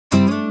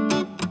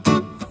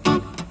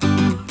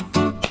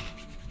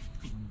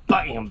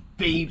damn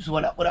babes.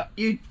 What up,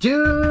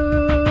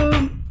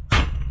 YouTube?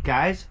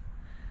 Guys,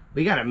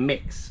 we got a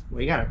mix.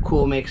 We got a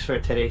cool mix for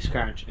today's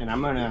scratch. And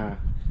I'm gonna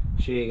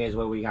show you guys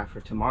what we got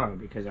for tomorrow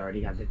because I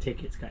already got the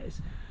tickets,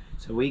 guys.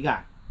 So we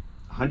got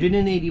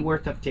 180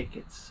 worth of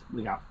tickets.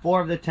 We got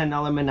 4 of the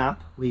 $10 Monop.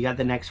 We got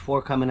the next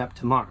 4 coming up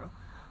tomorrow.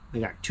 We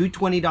got 2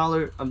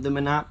 $20 of the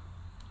Monop.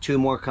 2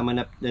 more coming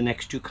up, the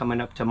next 2 coming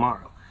up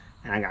tomorrow.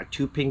 And I got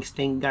 2 pink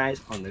sting guys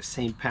on the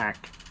same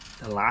pack.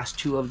 The last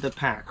 2 of the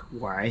pack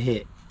where I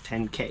hit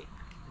 10K.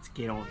 Let's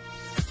get on it.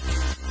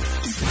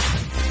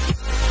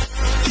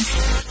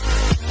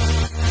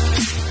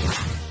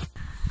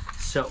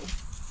 So,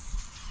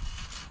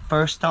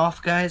 first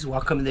off, guys,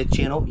 welcome to the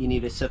channel. You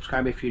need to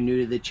subscribe if you're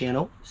new to the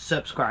channel.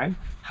 Subscribe,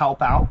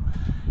 help out.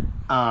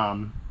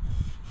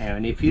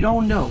 And if you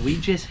don't know, we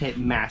just hit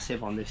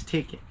massive on this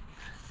ticket.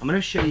 I'm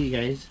gonna show you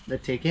guys the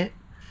ticket.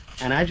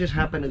 And I just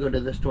happened to go to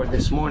the store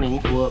this morning.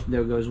 Whoop,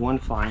 there goes one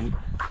fine.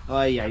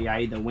 Oh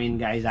yeah, the wind,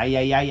 guys.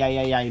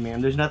 Yeah,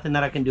 man. There's nothing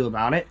that I can do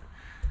about it.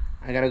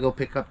 I gotta go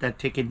pick up that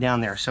ticket down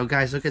there. So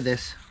guys, look at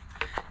this.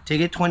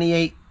 Ticket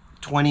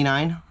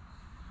 2829.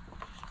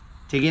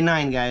 Ticket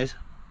 9, guys.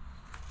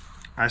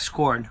 I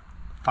scored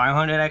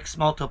 500x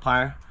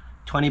multiplier.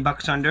 20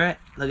 bucks under it.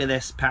 Look at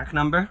this pack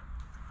number.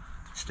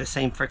 It's the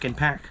same freaking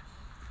pack.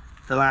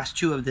 The last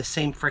 2 of the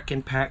same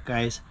freaking pack,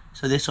 guys.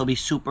 So this will be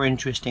super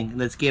interesting.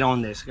 Let's get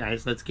on this,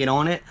 guys. Let's get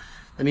on it.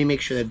 Let me make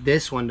sure that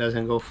this one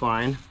doesn't go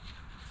flying.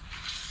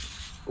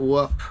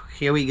 Whoop.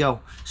 Here we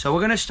go. So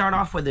we're going to start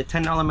off with the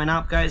 $10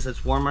 Monop, guys.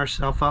 Let's warm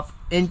ourselves up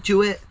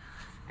into it.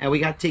 And we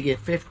got ticket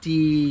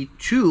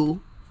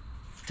 52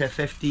 to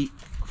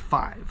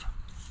 55.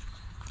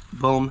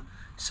 Boom.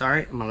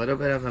 Sorry, I'm a little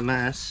bit of a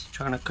mess.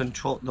 Trying to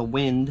control the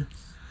wind.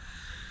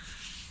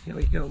 Here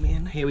we go,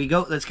 man. Here we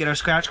go. Let's get our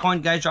scratch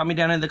coin. Guys, drop me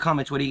down in the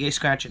comments. What are you guys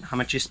scratching? How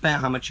much you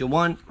spent? How much you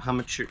won? How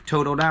much you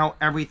totaled out?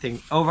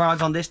 Everything.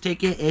 Overall on this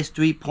ticket is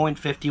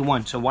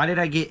 3.51. So why did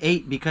I get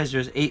 8? Because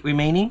there's 8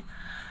 remaining.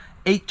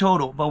 8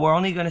 total. But we're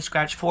only going to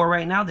scratch 4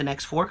 right now. The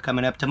next 4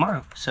 coming up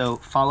tomorrow. So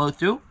follow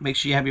through. Make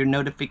sure you have your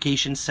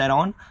notifications set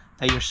on.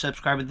 That you're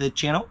subscribed to the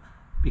channel.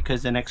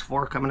 Because the next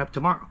 4 are coming up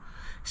tomorrow.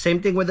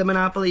 Same thing with the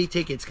Monopoly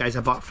tickets, guys. I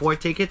bought 4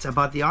 tickets. I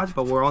bought the odds.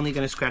 But we're only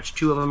going to scratch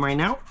 2 of them right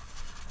now.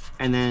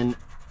 And then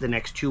the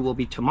next 2 will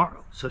be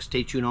tomorrow, so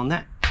stay tuned on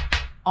that.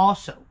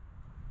 Also,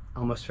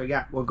 almost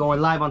forgot, we're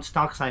going live on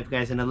StockSife,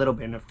 guys, in a little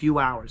bit, in a few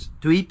hours.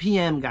 3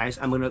 p.m., guys,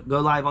 I'm going to go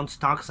live on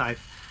StockSife,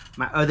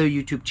 my other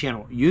YouTube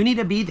channel. You need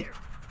to be there.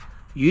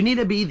 You need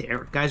to be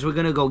there. Guys, we're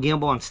going to go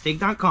gamble on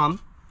stake.com.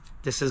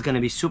 This is going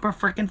to be super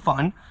freaking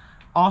fun.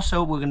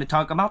 Also, we're going to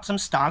talk about some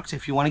stocks.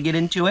 If you want to get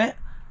into it,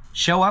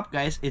 show up,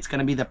 guys. It's going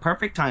to be the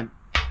perfect time.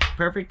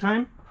 Perfect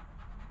time?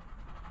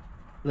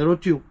 Little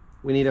 2.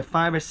 We need a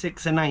 5, a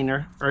 6, a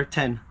 9er, or a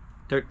 10.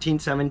 13,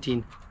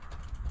 17.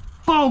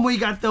 Boom, we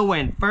got the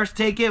win. First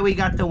ticket, we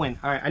got the win.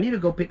 All right, I need to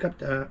go pick up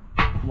the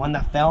one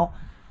that fell.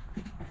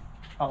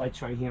 Oh,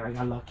 it's right here. I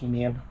got lucky,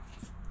 man.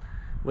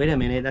 Wait a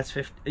minute, that's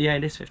 50. Yeah,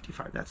 it is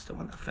 55. That's the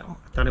one that fell.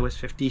 I thought it was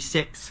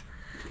 56.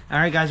 All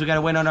right, guys, we got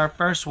to win on our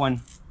first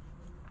one.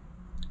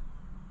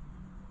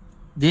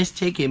 This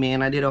ticket,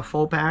 man, I did a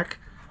full pack.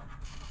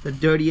 The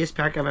dirtiest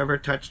pack I've ever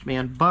touched,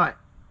 man. But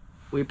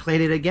we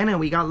played it again and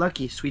we got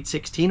lucky. Sweet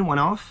 16 went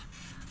off.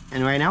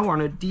 And right now we're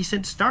on a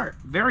decent start.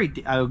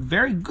 A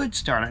very good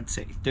start, I'd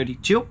say.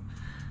 32.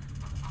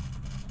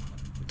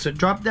 So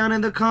drop down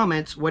in the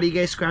comments. What are you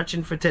guys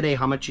scratching for today?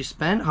 How much you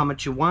spent? How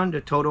much you won?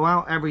 The total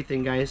out?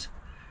 Everything, guys.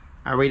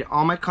 I read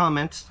all my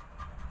comments.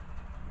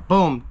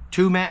 Boom.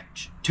 2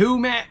 match. 2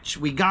 match.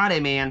 We got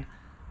it, man.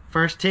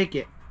 First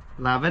ticket.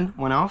 11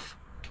 went off.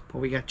 But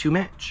we got 2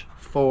 match.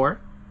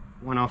 4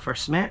 went off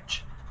first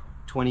match.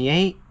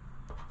 28.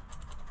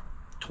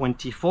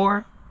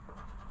 24,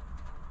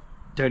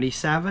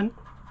 37,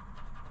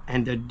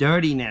 and the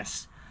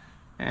dirtiness.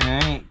 All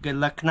right, good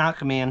luck,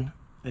 knock, man.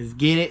 Let's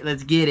get it.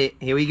 Let's get it.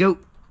 Here we go.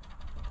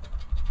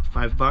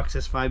 $5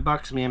 is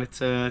 $5, man.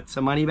 It's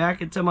a money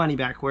back. It's a money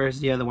back. Where's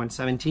the other one?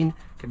 17.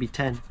 Could be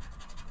 10.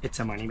 It's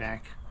a money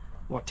back.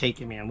 We'll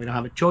take it, man. We don't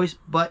have a choice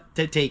but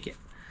to take it.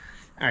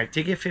 All right,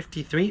 ticket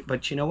 53.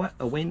 But you know what?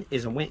 A win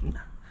is a win.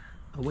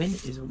 A win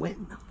is a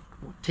win.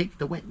 We'll take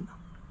the win.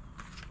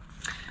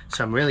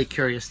 So I'm really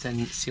curious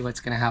to see what's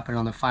going to happen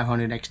on the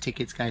 500x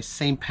tickets, guys.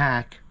 Same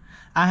pack.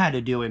 I had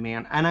to do it,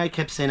 man. And I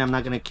kept saying I'm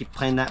not going to keep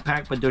playing that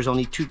pack, but there's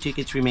only 2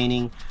 tickets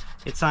remaining.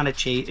 It's not a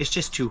chase. It's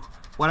just 2.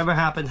 Whatever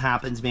happens,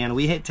 happens, man.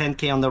 We hit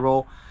 10K on the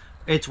roll.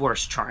 It's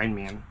worth trying,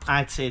 man.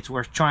 I'd say it's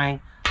worth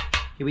trying.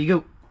 Here we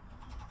go.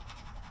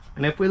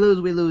 And if we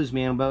lose,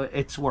 man. But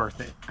it's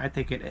worth it. I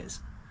think it is.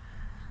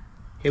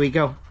 Here we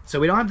go. So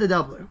we don't have the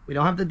doubler. We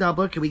don't have the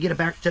doubler. Can we get a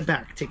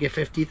back-to-back? Ticket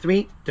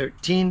 53,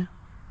 13.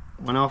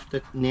 One off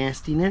the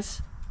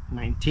nastiness.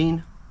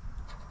 19.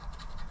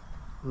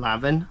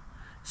 11.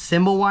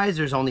 Symbol wise,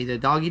 there's only the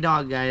doggy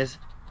dog, guys,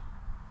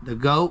 the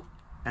goat,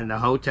 and the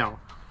hotel.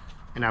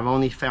 And I've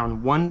only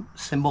found 1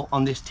 symbol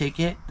on this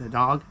ticket, the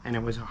dog, and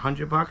it was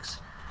 $100.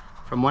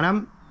 From what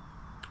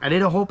I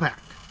did a whole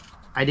pack.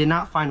 I did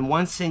not find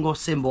one single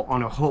symbol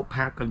on a whole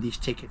pack of these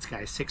tickets,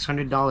 guys.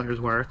 $600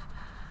 worth.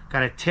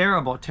 Got a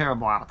terrible,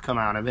 terrible outcome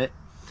out of it.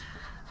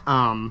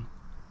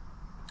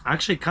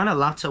 Actually, kind of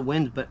lots of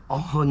wins, but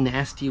all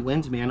nasty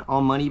wins, man.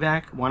 All money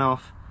back. One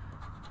off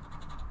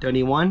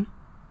 31.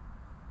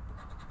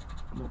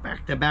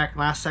 Back to back.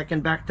 Last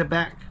second back to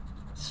back.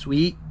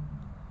 Sweet.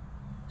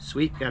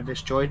 Sweet. Got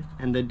destroyed.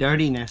 And the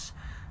dirtiness.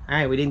 All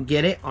right, we didn't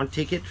get it on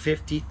ticket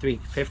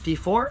 53.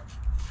 54.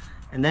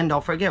 And then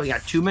don't forget, we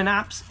got 2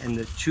 Monops and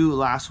the 2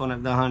 last one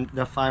of the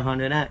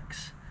 500X.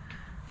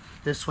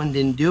 This one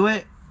didn't do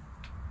it.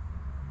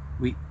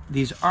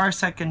 These are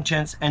second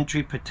chance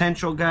entry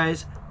potential,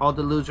 guys. All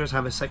the losers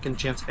have a second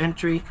chance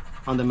entry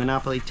on the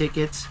Monopoly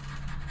tickets.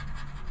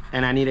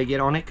 And I need to get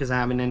on it because I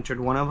haven't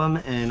entered one of them.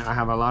 And I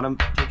have a lot of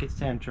tickets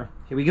to enter.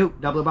 Here we go.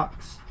 Double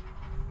box.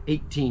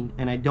 18.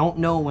 And I don't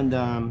know when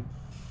the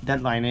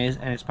deadline is.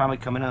 And it's probably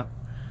coming up.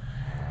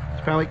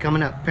 It's probably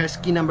coming up.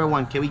 Pesky number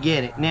 1. Can we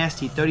get it?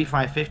 Nasty.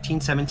 35, 15,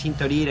 17,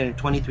 38, and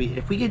 23.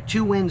 If we get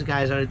 2 wins,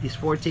 guys, out of these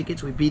 4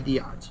 tickets, we beat the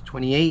odds.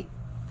 28.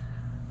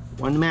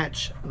 1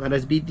 match. Let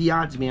us beat the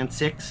odds, man.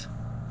 6.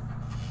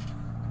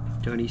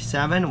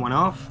 37. 1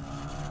 off.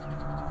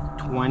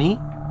 20.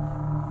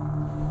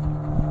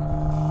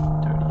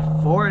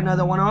 34.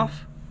 Another 1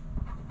 off.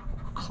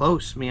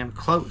 Close, man.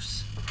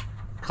 Close.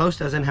 Close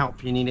doesn't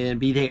help. You need to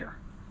be there.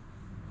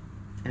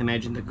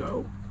 Imagine the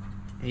go.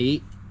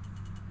 8.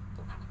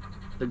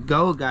 The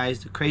go,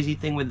 guys. The crazy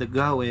thing with the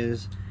go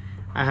is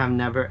I have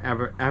never,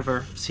 ever,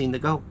 ever seen the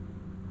go.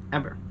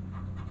 Ever.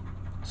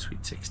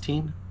 Sweet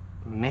 16.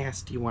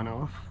 Nasty 1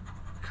 off.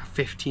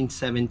 15,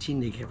 17.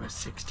 They give us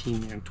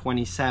 16 and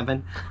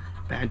 27.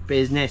 Bad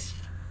business.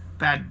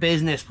 Bad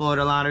business,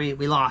 Florida Lottery.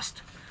 We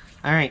lost.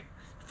 All right.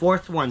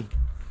 4th one.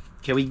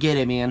 Can we get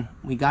it, man?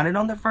 We got it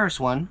on the 1st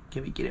one.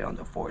 Can we get it on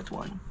the 4th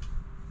one?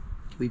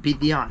 We beat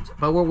the odds.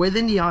 But we're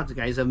within the odds,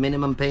 guys, of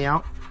minimum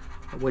payout.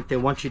 What they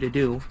want you to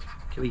do.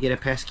 Can we get a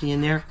pesky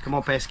in there? Come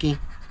on, pesky.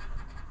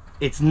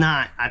 It's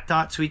not. I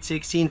thought Sweet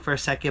 16 for a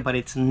second, but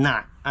it's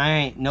not. All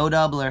right. No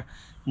doubler.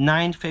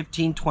 9,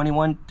 15,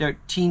 21,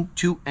 13,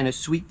 2, and a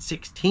Sweet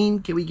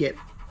 16. Can we get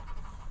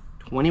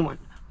 21?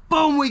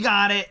 Boom, we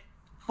got it.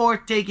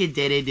 4th ticket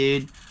did it,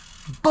 dude.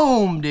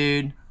 Boom,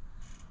 dude.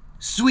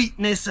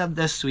 Sweetness of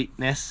the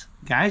sweetness.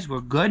 Guys, we're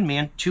good,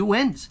 man. 2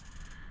 wins.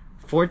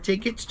 4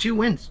 tickets, 2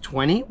 wins.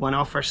 20, 1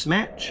 off first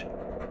match.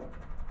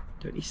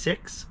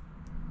 36.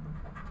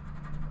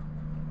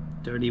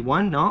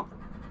 31, no.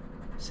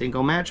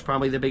 Single match,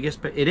 probably the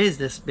biggest, but it is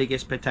this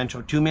biggest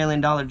potential. $2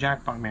 million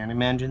jackpot, man.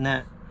 Imagine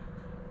that.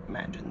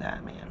 Imagine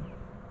that, man.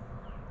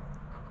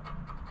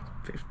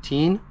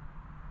 15.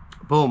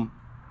 Boom.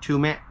 2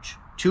 match.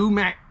 2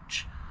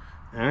 match.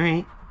 All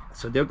right.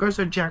 So there goes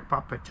our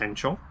jackpot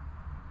potential.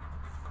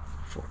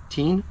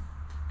 14.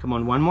 Come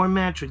on, 1 more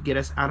match would get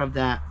us out of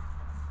that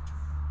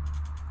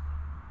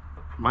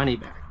money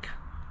back.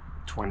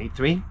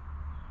 23.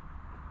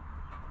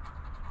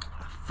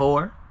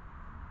 4.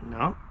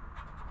 No.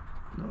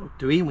 No.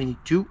 3. We need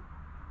 2.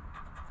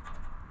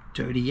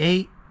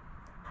 38.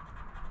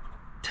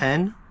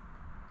 10.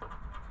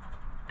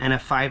 And a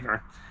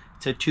 5er.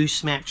 It's a 2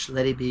 smash.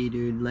 Let it be,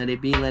 dude. Let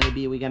it be. Let it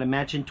be. We got a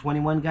matching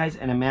 21, guys,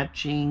 and a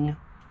matching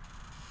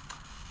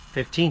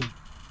 15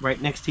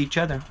 right next to each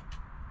other.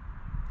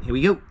 Here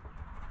we go.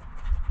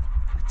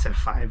 It's a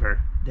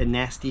 5er. The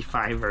nasty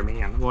 5er,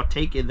 man. We'll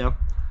take it, though.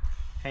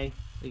 Hey,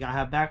 we got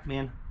half back,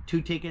 man.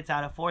 2 tickets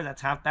out of 4.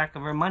 That's half back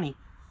of our money.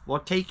 We'll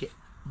take it.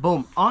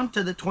 Boom. On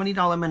to the $20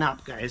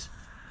 Monop, guys.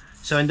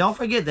 So, and don't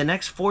forget, the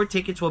next 4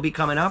 tickets will be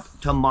coming up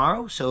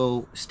tomorrow.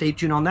 So, stay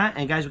tuned on that.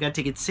 And, guys, we got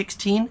ticket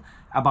 16.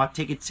 I bought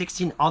ticket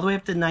 16 all the way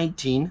up to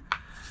 19.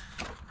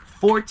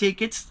 4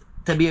 tickets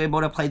to be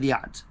able to play the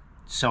odds.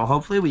 So,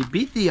 hopefully, we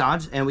beat the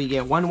odds and we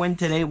get 1 win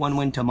today, 1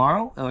 win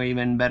tomorrow. Or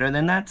even better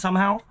than that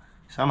somehow.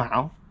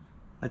 Somehow.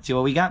 Let's see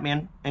what we got,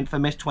 man.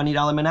 Infamous $20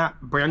 Monop.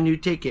 Brand new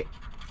ticket.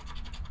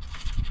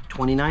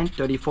 29,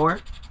 34,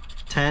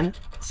 10,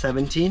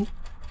 17,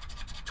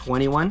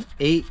 21,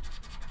 8,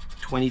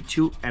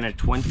 22, and a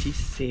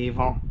 27.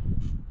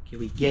 Can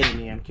we get it,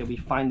 man? Can we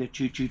find the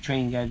choo-choo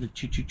train, guys? The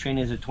choo-choo train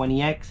is a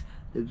 20X.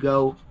 The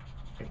go,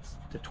 it's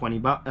the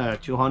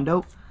 2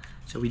 hundo.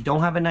 So we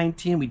don't have a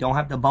 19. We don't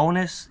have the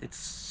bonus.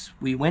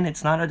 We win.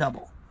 It's not a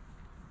double.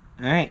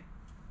 All right.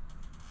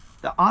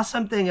 The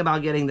awesome thing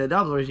about getting the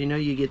doubler is, you know,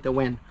 you get the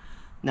win.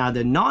 Now,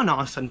 the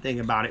non-awesome thing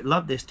about it,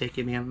 love this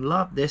ticket, man.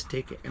 Love this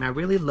ticket. And I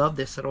really love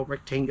this little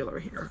rectangular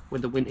here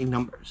with the winning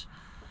numbers.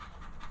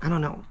 I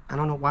don't know. I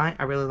don't know why.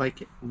 I really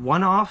like it.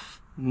 1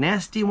 off.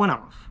 Nasty 1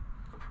 off.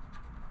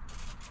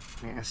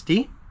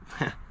 Nasty.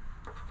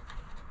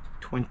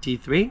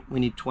 23. We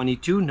need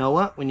 22.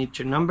 Noah, we need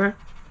your number.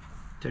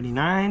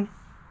 39.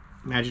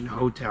 Imagine a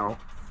hotel.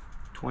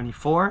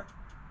 24.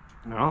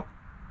 No.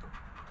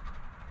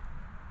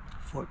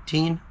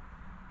 14.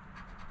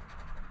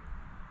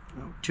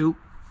 No. 2.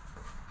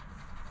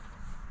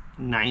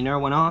 9er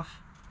 1 off.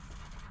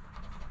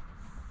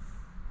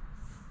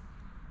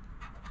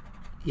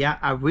 Yeah,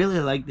 I really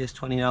like this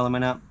 $20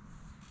 Monop.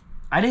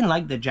 I didn't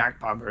like the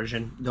jackpot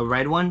version, the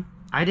red one.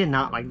 I did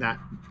not like that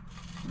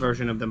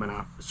version of the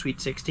Monopoly. Sweet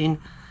 16.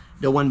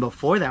 The one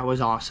before that was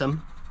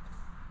awesome.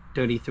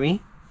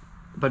 33.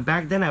 But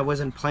back then I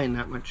wasn't playing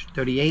that much.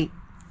 38.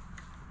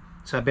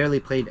 So I barely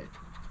played it.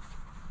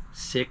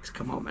 6.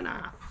 Come on,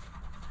 man.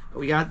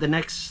 We got the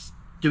next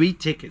 3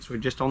 tickets. We're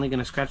just only going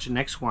to scratch the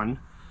next one.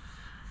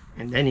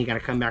 And then you got to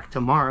come back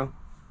tomorrow.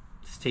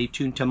 Stay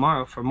tuned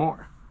tomorrow for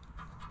more.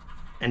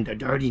 And the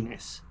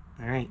dirtiness.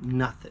 Alright,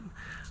 nothing.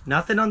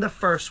 Nothing on the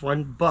first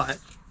one, but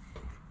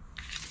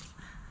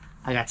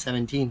I got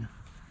 17.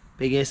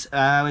 Biggest,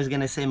 I was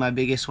going to say my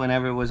biggest one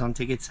ever was on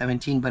ticket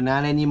 17, but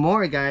not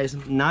anymore, guys.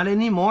 Not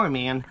anymore,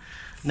 man.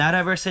 Not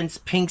ever since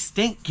Pink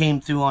Stink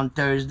came through on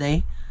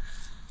Thursday.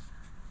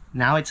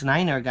 Now it's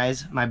Niner,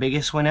 guys. My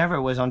biggest one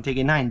ever was on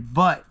ticket 9.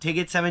 But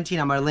ticket 17,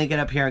 I'm going to link it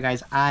up here,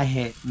 guys. I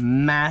hit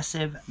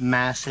massive,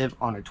 massive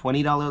on a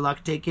 $20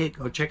 luck ticket.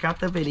 Go check out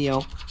the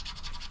video.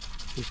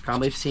 You've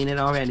probably seen it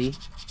already.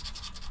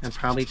 I'm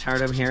probably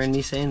tired of hearing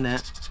me saying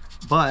that.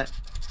 But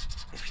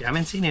if you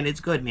haven't seen it, it's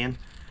good, man.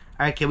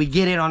 All right, can we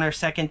get it on our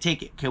second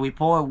ticket? Can we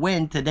pull a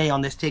win today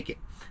on this ticket?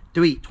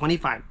 3,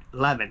 25,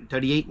 11,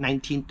 38,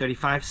 19,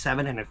 35,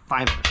 7, and a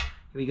 5. Here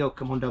we go.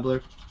 Come on,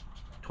 doubler.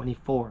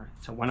 24.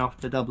 It's a 1 off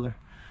the doubler.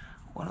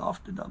 1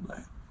 off the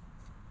doubler.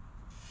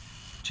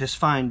 Just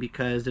fine,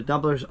 because the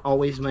doubler's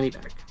always money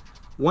back.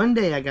 One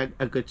day I got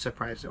a good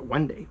surprise, though.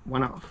 One day.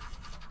 1 off.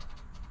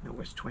 It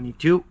was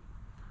 22.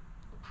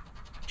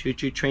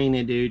 Choo-choo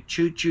trainer, dude.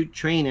 Choo-choo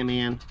trainer,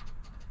 man.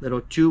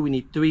 Little 2. We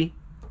need 3.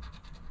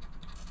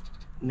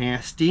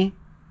 Nasty.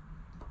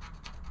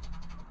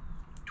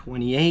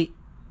 28.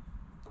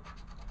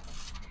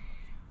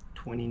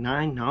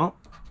 29. No.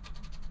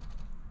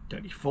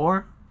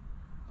 34.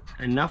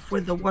 Enough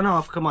with the 1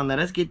 off. Come on, let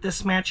us get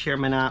this match here,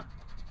 man.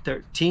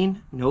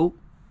 13. Nope.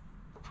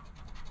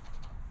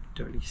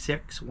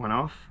 36. 1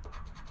 off.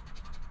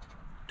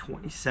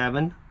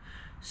 27.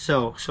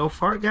 So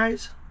far,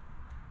 guys,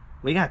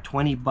 we got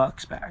 20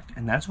 bucks back,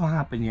 and that's what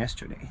happened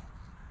yesterday.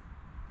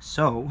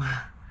 So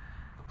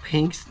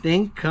Pink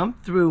Stink, come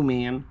through,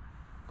 man.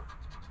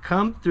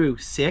 Come through.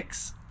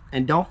 6.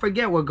 And don't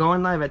forget, we're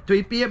going live at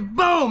 3 p.m.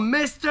 Boom!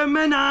 Mr.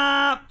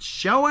 Manop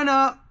showing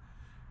up.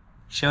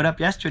 Showed up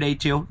yesterday,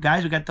 too.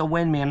 Guys, we got the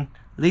win, man.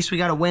 At least we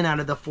got a win out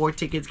of the 4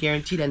 tickets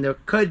guaranteed, and there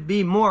could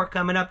be more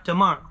coming up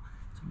tomorrow.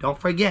 So don't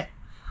forget.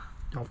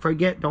 Don't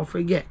forget. Don't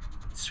forget.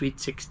 Sweet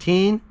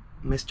 16.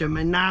 Mr.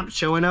 Manop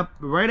showing up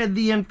right at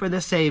the end for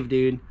the save,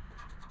 dude.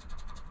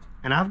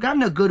 And I've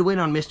gotten a good win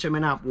on Mr.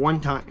 Manop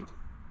one time.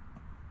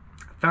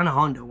 Found a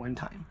Honda one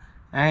time.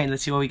 Alright,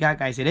 let's see what we got,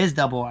 guys. It is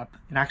double up.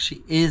 It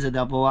actually is a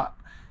double up.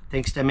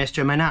 Thanks to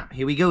Mr. Manop.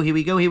 Here we go, here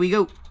we go, here we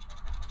go.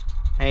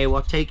 Hey,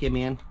 we'll take it,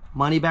 man.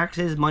 Money back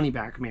is money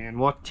back, man.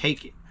 We'll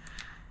take it.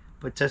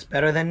 Puts us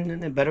better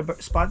than a better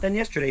spot than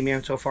yesterday,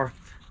 man, so far.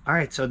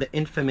 Alright, so the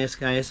infamous,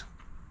 guys.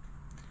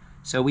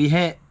 So we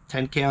hit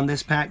 10K on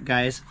this pack,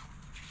 guys.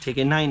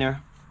 Ticket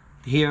 9er.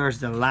 Here's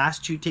the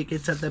last 2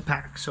 tickets of the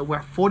pack. So we're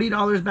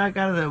 $40 back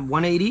out of the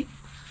 180.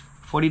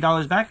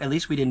 $40 back. At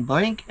least we didn't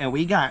blink, and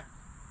we got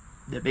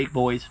the big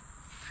boys.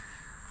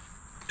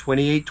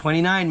 28,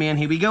 29, man.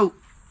 Here we go.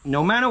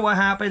 No matter what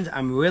happens,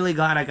 I'm really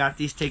glad I got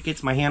these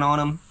tickets, my hand on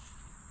them.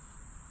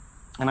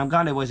 And I'm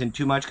glad it wasn't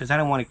too much, because I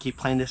don't want to keep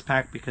playing this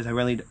pack, because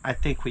I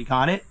think we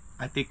got it.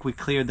 I think we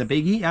cleared the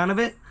biggie out of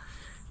it.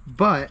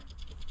 But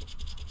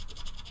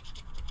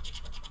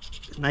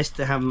it's nice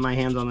to have my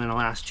hands on the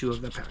last 2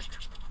 of the pack.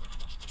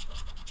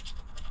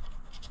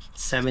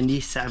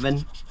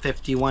 77,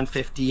 51,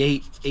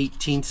 58,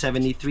 18,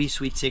 73,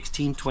 sweet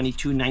 16,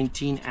 22,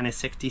 19, and a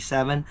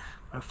 67.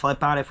 I'll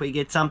flip out if we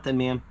get something,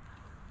 man.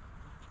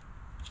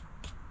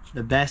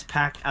 The best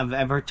pack I've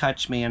ever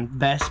touched, man.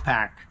 Best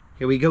pack.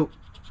 Here we go.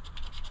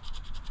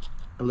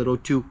 A little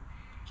 2.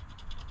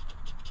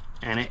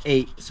 And an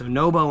 8. So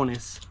no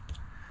bonus.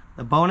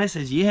 The bonus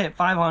is you hit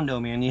 500,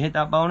 man. You hit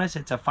that bonus,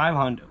 it's a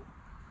 500.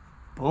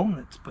 Boom.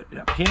 Let's put it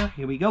up here.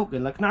 Here we go.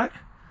 Good luck, knock.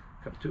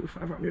 Come through,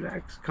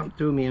 500X. Come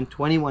through, man.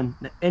 21.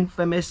 The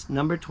infamous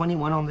number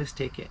 21 on this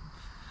ticket.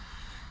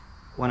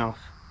 1 off.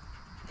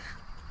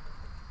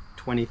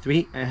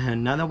 23. And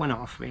another 1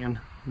 off, man.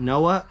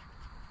 Noah.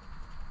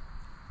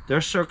 They're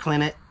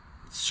circling it.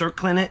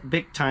 Circling it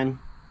big time.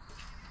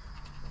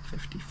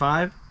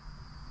 55.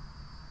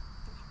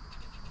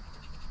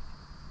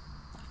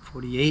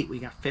 48. We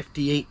got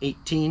 58,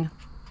 18.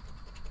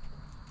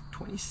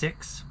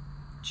 26.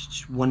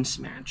 Just 1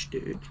 smash,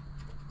 dude.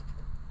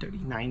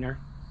 39er.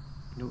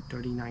 No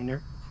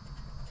 39er.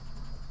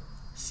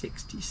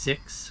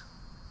 66.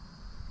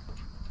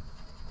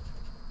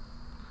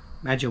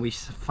 Imagine we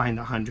find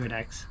the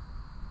 100X.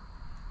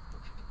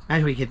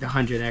 Imagine we get the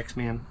 100X,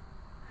 man.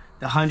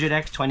 The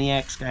 100X,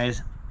 20X,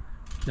 guys.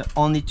 The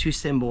only 2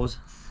 symbols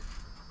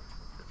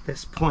at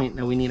this point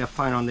that we need to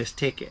find on this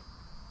ticket.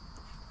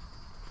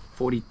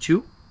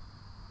 42.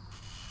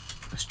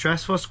 A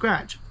stressful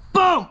scratch.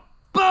 Boom!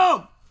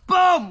 Boom!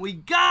 Boom! We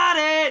got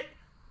it!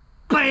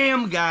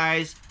 Bam,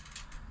 guys.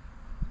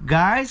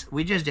 Guys,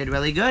 we just did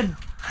really good.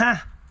 Huh.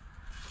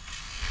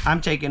 I'm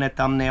taking a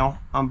thumbnail.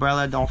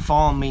 Umbrella, don't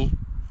fall on me.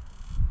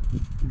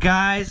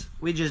 Guys,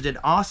 we just did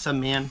awesome,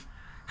 man.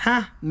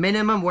 Huh?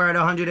 Minimum, we're at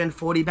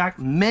 140 back.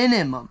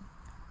 Minimum.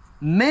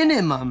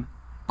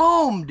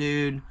 Boom,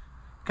 dude.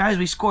 Guys,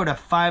 we scored a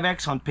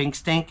 5x on Pink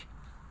Stink.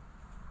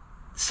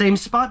 Same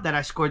spot that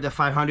I scored the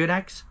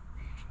 500x.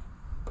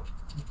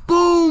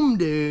 Boom,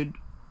 dude.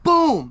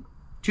 Boom.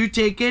 2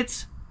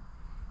 tickets.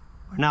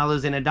 We're not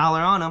losing $1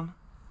 on them.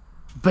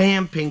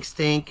 Bam, Pink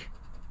Stink.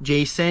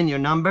 Jason, your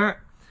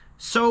number.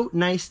 So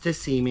nice to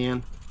see,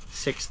 man.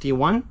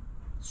 61.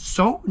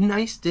 So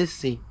nice to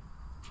see.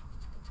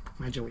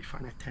 Imagine we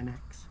find a 10x.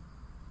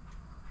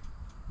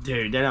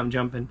 Dude, then I'm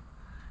jumping.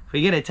 If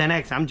we get a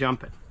 10x, I'm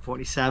jumping.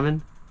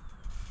 47.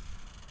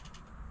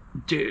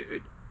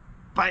 Dude.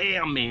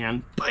 Bam,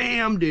 man.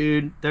 Bam,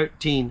 dude.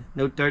 13.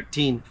 No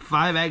 13.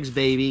 5x,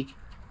 baby.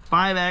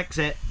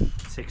 5x at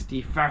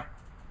 64.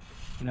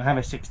 You don't have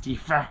a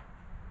 64.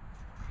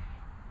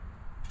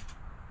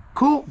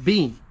 Cool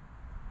bean.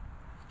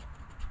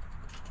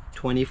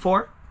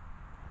 24.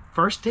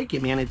 First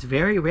ticket, man. It's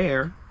very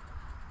rare.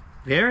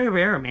 Very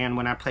rare, man,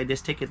 when I play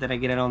this ticket that I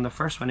get it on the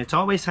first one. It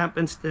always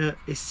happens to,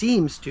 it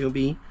seems to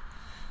be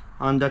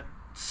on the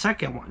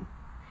second one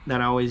that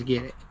I always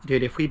get it.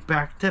 Dude, if we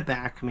back to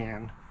back,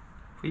 man.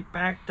 If we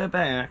back to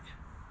back.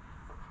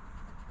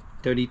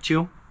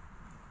 32.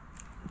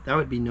 That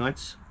would be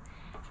nuts.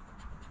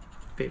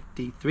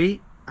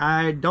 53.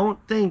 I don't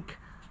think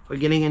we're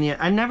getting any.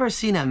 I've never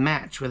seen a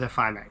match with a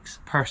 5x,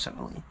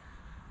 personally.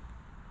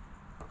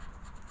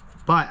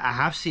 But I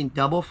have seen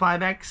double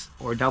 5x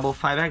or double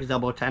 5x,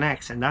 double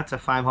 10x, and that's a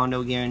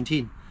 500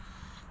 guaranteed.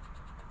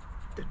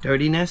 The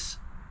dirtiness.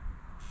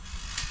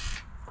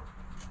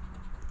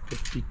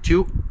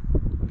 52.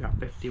 We got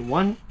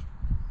 51.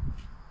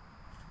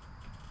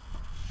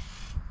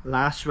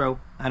 Last row.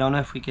 I don't know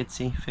if we could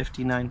see.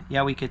 59.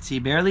 Yeah, we could see.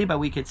 Barely, but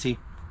we could see.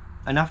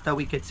 Enough that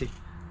we could see.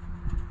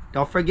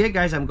 Don't forget,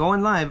 guys, I'm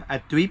going live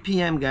at 3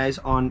 p.m., guys,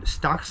 on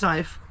Stock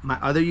Scythe, my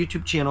other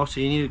YouTube channel.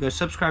 So you need to go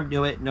subscribe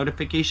to it.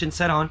 Notification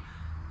set on.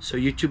 So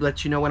YouTube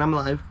lets you know when I'm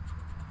live.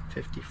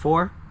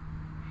 54.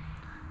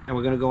 And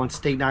we're going to go on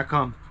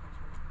stake.com.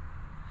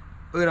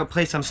 We're going to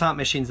play some slot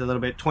machines a little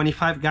bit.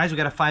 25. Guys, we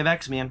got a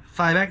 5x, man.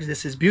 5x.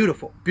 This is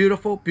beautiful.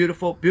 Beautiful,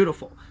 beautiful,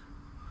 beautiful.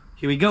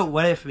 Here we go.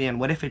 What if, man?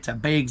 What if it's a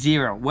big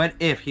zero? What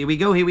if? Here we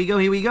go. Here we go.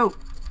 Here we go.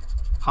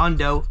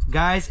 Hondo.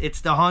 Guys, it's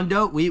the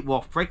Hondo. We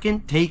will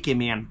freaking take it,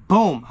 man.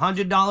 Boom.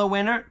 $100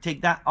 winner.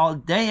 Take that all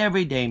day,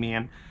 every day,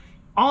 man.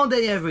 All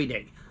day, every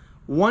day.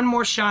 One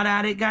more shot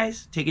at it,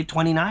 guys. Ticket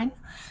 29.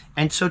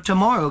 And so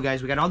tomorrow,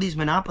 guys, we got all these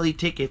Monopoly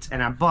tickets,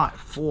 and I bought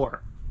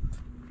four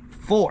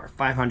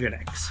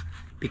 500x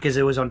because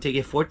it was on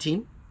ticket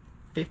 14,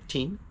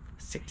 15,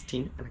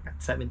 16, and I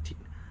got 17.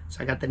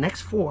 So I got the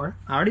next 4.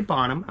 I already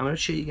bought them. I'm going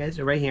to show you guys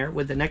right here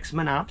with the next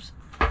Monops.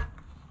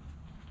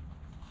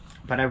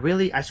 But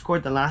I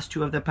scored the last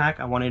 2 of the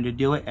pack. I wanted to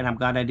do it, and I'm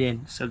glad I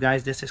did. So,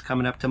 guys, this is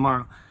coming up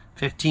tomorrow.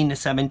 15 to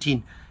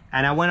 17.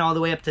 And I went all the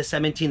way up to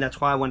 17.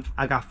 That's why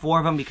I got 4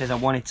 of them because I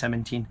wanted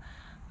 17.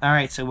 All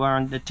right, so we're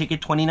on the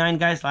ticket 29,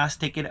 guys. Last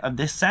ticket of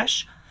this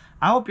sesh.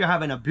 I hope you're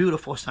having a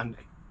beautiful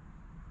Sunday.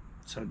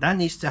 So that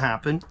needs to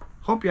happen.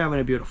 Hope you're having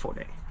a beautiful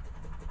day.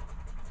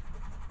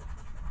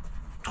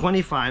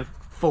 25,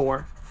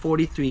 4,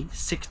 43,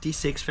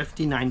 66,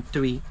 59,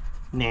 3.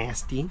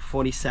 Nasty.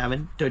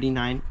 47,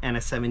 39, and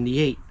a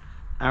 78.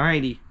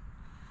 Alrighty.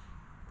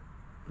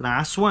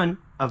 Last one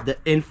of the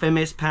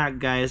infamous pack,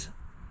 guys.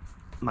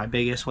 My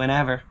biggest win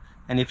ever.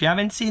 And if you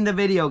haven't seen the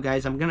video,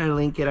 guys, I'm going to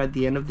link it at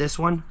the end of this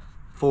one.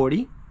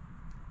 40.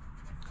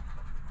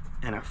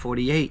 And a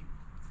 48.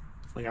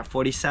 We got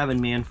 47,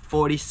 man.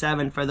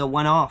 47 for the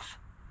one off.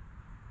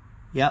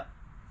 Yep.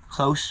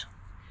 Close.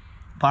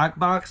 Black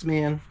box,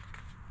 man.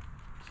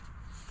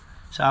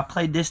 So I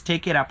played this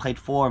ticket. I played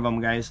 4 of them,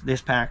 guys.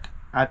 This pack.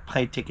 I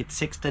played tickets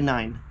 6 to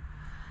 9.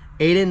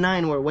 8 and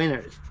 9 were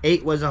winners.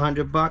 8 was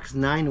 $100.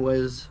 9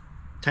 was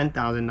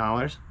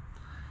 $10,000.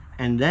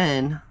 And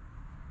then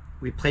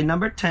we played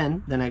number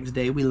 10 the next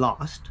day. We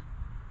lost.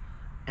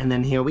 And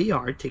then here we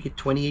are. Ticket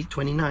 28,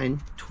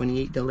 29.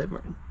 28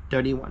 delivering.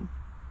 31.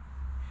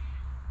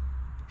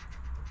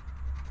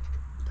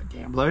 The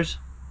gamblers.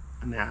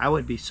 I mean, I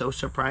would be so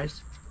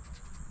surprised.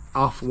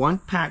 Off one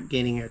pack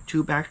getting a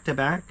 2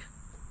 back-to-back.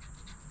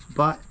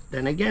 But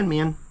then again,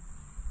 man.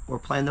 We're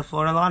playing the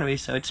Florida Lottery,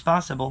 so it's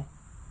possible.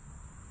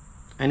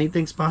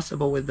 Anything's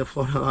possible with the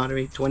Florida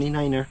Lottery.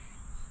 29er.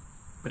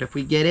 But if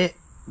we get it,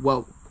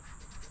 whoa.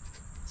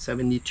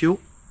 72.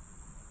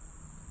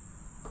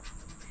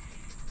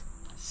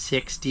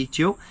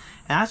 62. And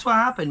that's what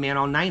happened, man,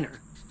 on 9er.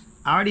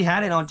 I already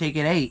had it on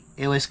ticket 8.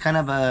 It was kind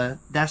of a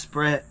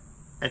desperate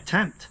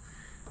attempt.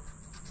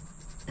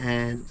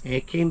 And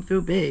it came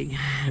through big.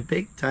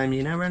 Big time,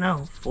 you never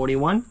know.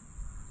 41.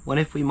 What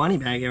if we money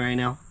bag it right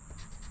now?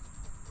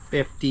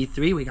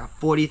 53, we got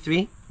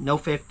 43, no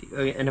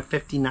 50, and a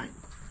 59.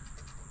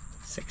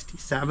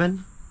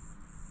 67,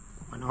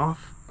 one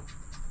off.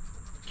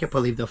 Can't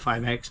believe the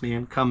 5x,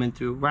 man, coming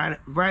through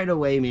right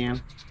away,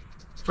 man.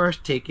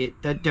 First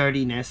ticket, the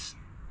dirtiness.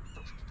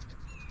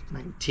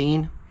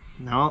 19,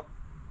 no.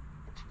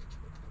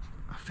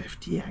 A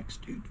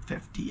 50x, dude.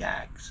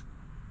 50x.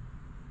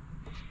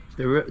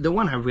 The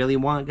one I really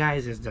want,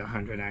 guys, is the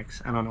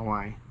 100x. I don't know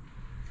why.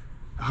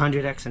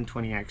 100x and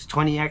 20x.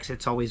 20x,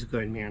 it's always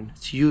good, man.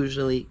 It's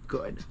usually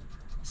good.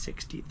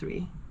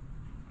 63.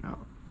 No.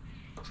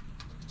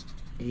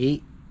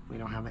 8. We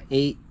don't have an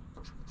 8.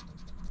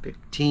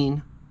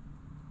 15.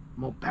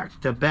 Well, back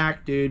to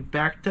back, dude.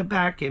 Back to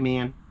back,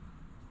 man.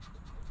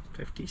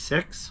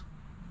 56.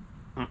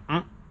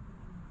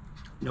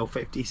 No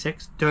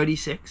 56.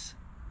 36.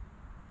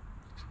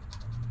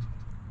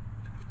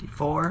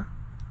 54.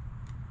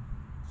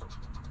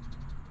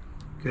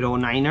 Good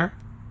old 9er.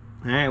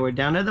 Alright, we're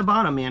down to the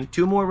bottom, man.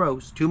 2 more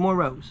rows. 2 more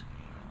rows.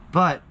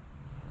 But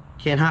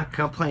cannot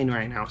complain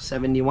right now.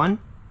 71.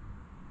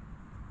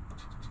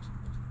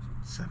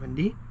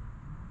 70.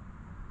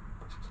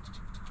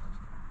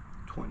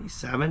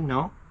 27.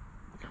 No.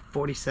 We got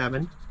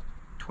 47.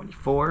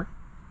 24.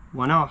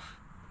 1 off.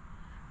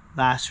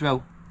 Last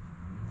row.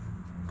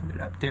 Put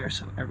it up there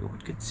so everyone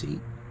could see.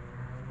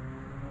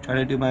 Try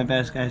to do my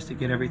best, guys, to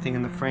get everything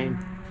in the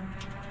frame.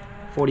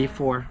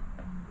 44.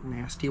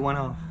 Nasty 1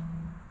 off.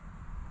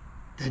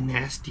 The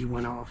nasty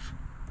 1 off.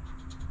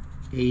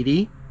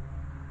 80.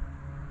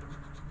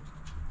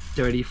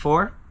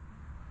 34.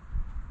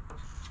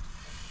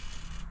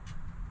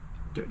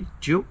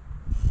 32.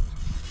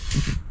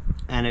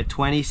 And a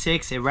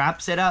 26. It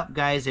wraps it up,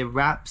 guys. It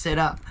wraps it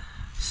up.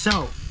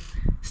 So,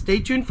 stay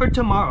tuned for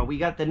tomorrow. We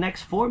got the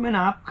next 4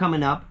 Manop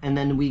coming up, and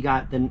then we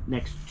got the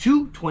next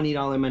 2 $20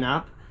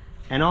 Manop.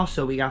 And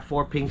also, we got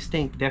 4 Pink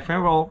Stink.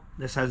 Different roll.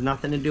 This has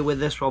nothing to do with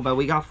this roll, but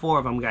we got 4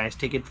 of them, guys.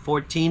 Ticket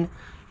 14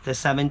 to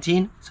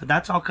 17. So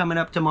that's all coming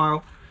up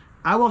tomorrow.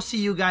 I will see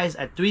you guys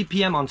at 3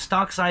 p.m. on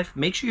Stock Scythe.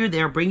 Make sure you're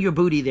there. Bring your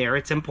booty there.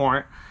 It's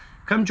important.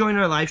 Come join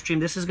our live stream.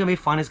 This is going to be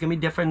fun. It's going to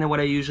be different than what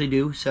I usually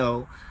do.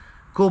 So,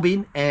 cool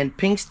bean. And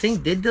Pink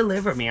Stink did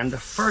deliver, man. The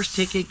first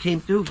ticket came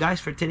through.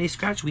 Guys, for today's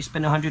scratch, we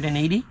spent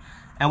 180.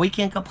 And we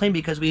can't complain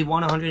because we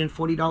won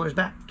 $140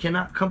 back.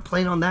 Cannot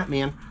complain on that,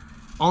 man.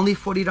 Only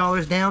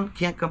 $40 down.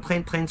 Can't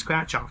complain. Plain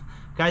scratch off.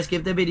 Guys,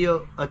 give the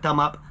video a thumb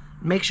up.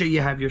 Make sure you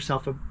have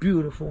yourself a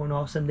beautiful and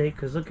awesome day.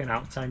 Because looking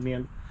outside,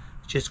 man,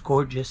 it's just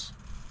gorgeous.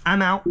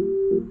 I'm out.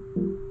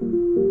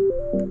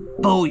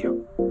 Booyah.